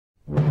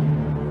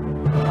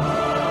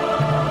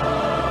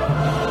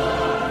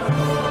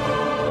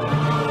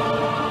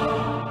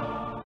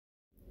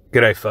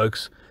G'day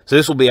folks. So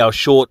this will be our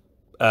short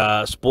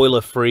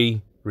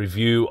spoiler-free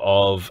review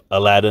of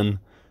Aladdin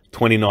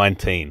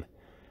 2019.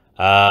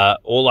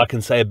 All I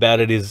can say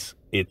about it is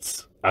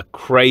it's a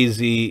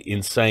crazy,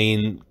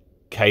 insane,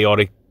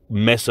 chaotic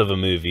mess of a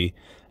movie.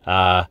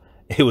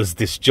 It was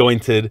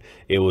disjointed,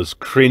 it was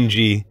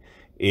cringy,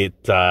 it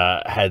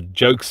had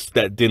jokes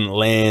that didn't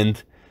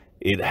land,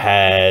 it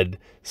had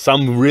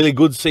some really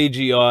good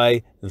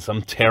CGI and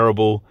some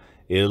terrible.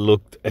 It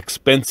looked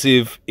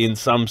expensive in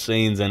some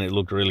scenes and it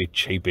looked really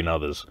cheap in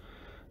others.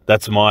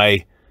 That's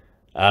my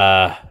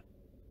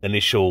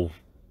initial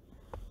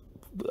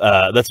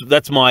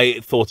that's my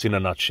thoughts in a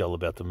nutshell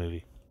about the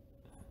movie.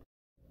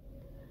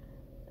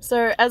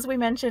 So as we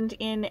mentioned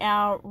in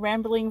our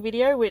rambling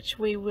video, which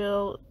we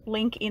will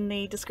link in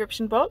the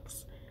description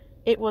box,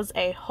 it was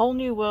a whole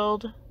new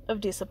world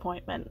of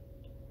disappointment.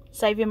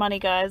 Save your money,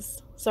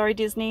 guys. Sorry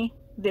Disney,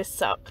 this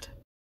sucked.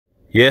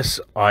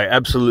 Yes, I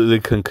absolutely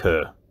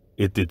concur.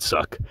 It did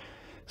suck.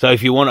 So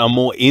if you want a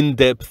more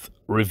in-depth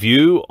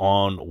review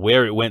on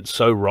where it went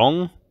so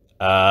wrong,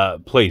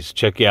 please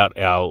check out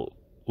our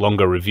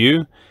longer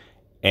review.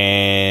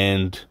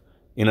 And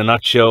in a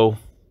nutshell,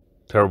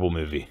 terrible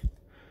movie.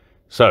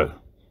 So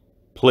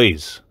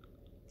please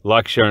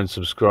like, share and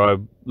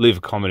subscribe. Leave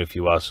a comment if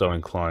you are so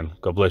inclined.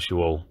 God bless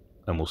you all,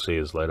 and we'll see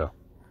you later.